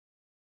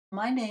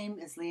My name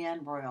is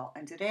Leanne Royal,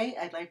 and today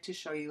I'd like to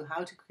show you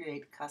how to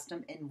create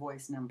custom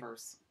invoice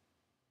numbers.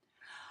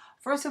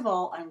 First of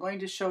all, I'm going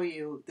to show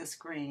you the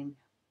screen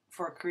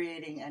for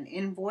creating an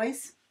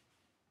invoice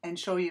and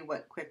show you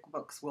what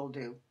QuickBooks will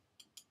do.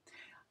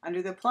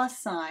 Under the plus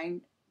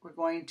sign, we're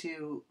going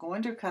to go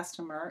under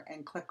Customer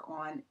and click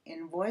on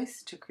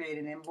Invoice to create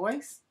an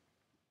invoice.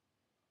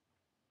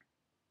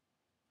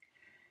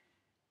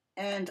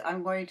 And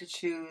I'm going to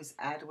choose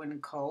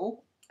Adwin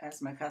Co.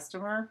 as my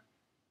customer.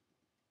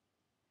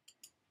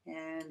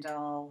 And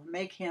I'll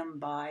make him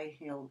buy,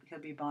 he'll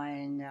be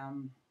buying,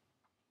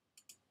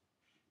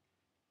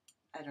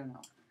 I don't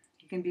know,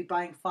 he can be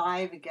buying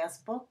 5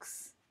 guest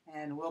books,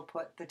 and we'll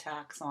put the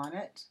tax on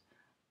it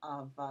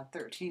of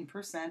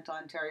 13%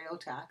 Ontario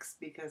tax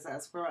because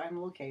that's where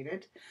I'm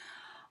located.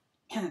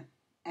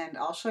 And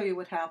I'll show you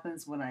what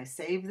happens when I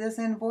save this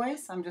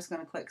invoice. I'm just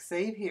going to click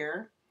Save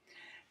here.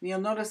 And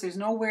you'll notice there's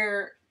no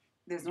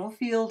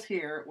field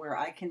here where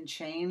I can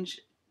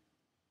change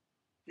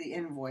the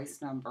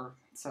invoice number.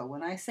 So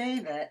when I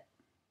save it,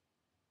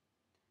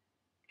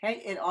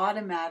 okay, it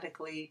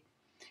automatically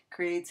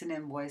creates an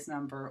invoice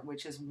number,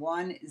 which is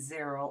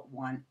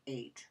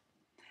 1018.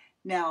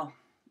 Now,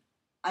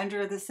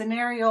 under the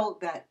scenario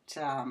that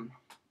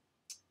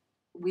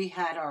we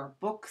had our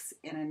books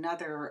in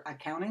another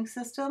accounting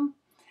system,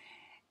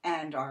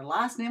 and our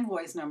last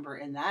invoice number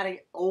in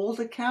that old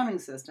accounting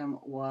system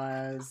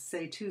was,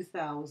 say,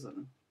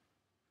 2000.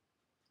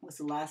 Was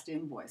the last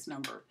invoice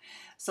number.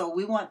 So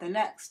we want the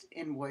next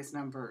invoice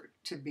number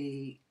to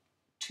be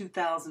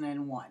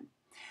 2001.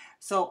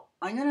 So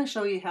I'm going to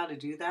show you how to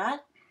do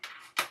that.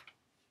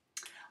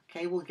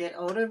 Okay, we'll get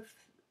out of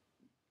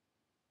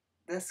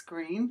this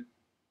screen.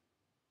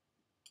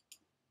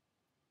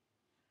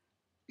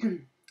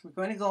 We're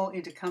going to go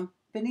into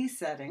Company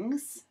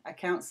Settings,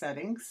 Account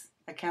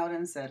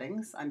and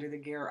Settings under the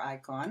gear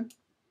icon.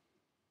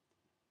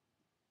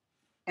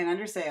 And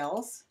under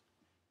Sales,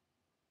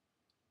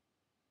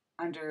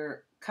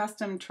 under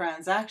Custom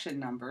Transaction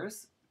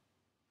Numbers,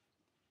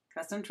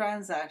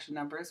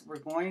 we're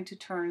going to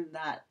turn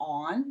that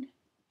on.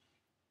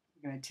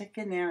 We're going to tick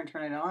in there and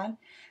turn it on.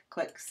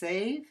 Click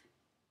Save,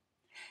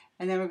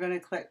 and then we're going to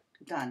click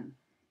Done.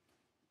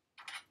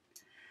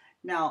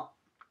 Now,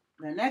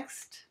 the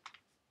next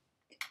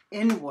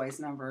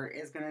invoice number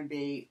is going to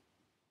be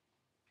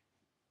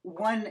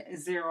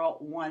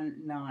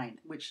 1019,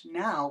 which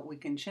now we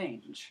can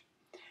change.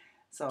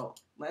 So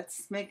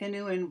let's make a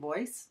new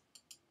invoice.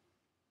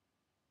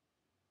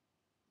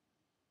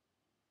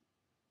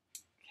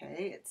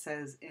 Okay, it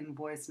says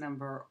invoice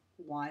number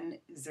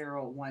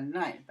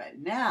 1019. But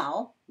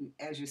now,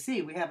 as you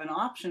see, we have an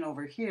option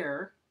over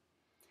here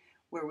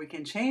where we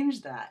can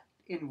change that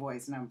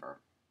invoice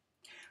number.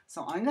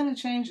 So I'm going to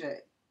change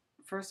it.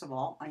 First of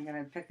all, I'm going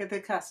to pick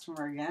the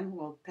customer again.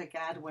 We'll pick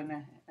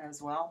Adwin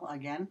as well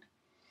again.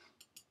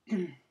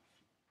 And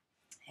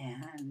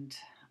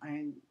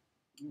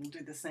we'll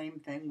do the same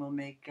thing. We'll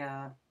make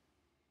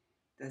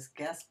this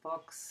guest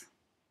books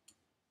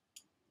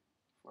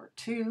for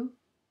 2.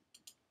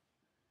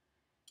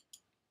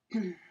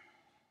 For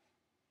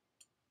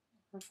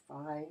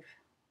 5,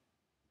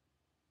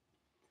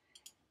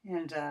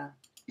 and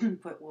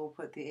we'll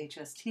put the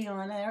HST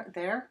on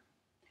there.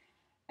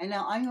 And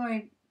now I'm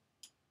going,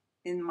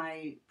 in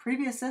my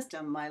previous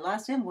system, my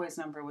last invoice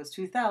number was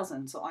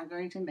 2000, so I'm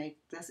going to make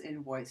this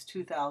invoice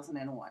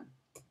 2001.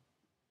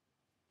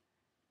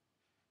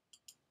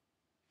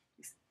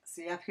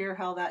 See up here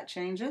how that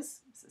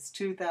changes? This is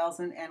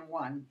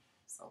 2001,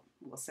 so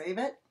we'll save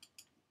it.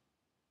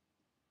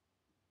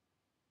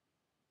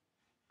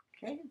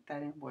 Okay,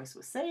 that invoice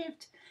was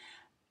saved.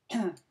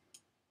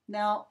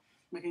 Now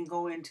we can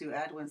go into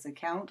Adwin's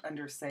account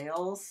under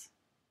Sales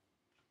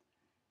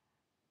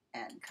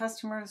and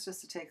Customers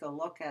just to take a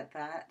look at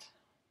that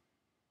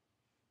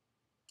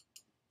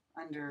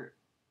under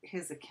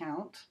his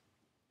account.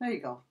 There you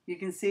go. You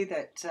can see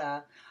that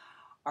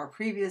our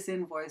previous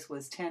invoice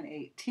was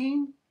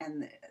 1018,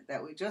 and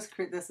that we just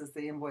this is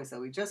the invoice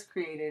that we just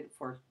created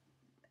for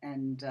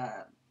and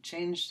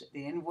changed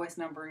the invoice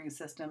numbering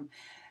system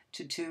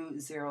to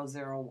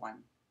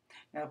 2001.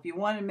 Now, if you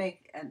want to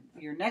make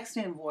your next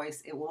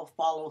invoice, it will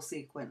follow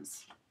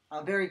sequence.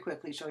 I'll very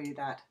quickly show you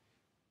that.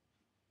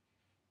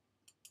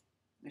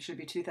 It should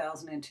be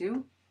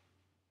 2002.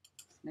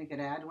 Make it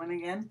Adwin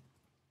again.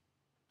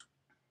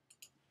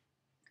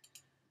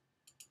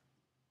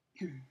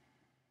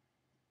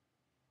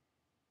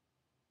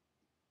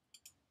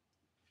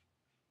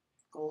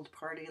 Gold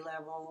party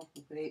level,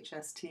 we'll put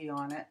HST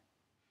on it.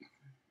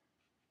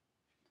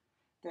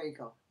 There you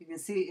go. You can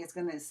see it's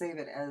going to save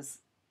it as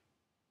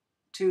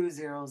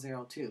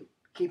 2002,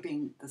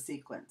 keeping the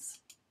sequence.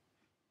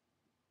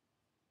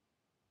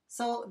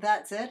 So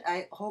that's it.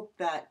 I hope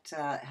that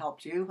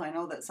helped you. I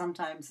know that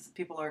sometimes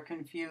people are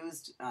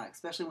confused,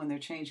 especially when they're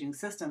changing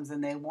systems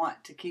and they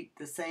want to keep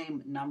the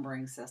same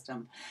numbering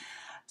system.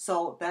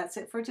 So that's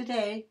it for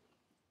today.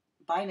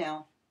 Bye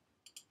now.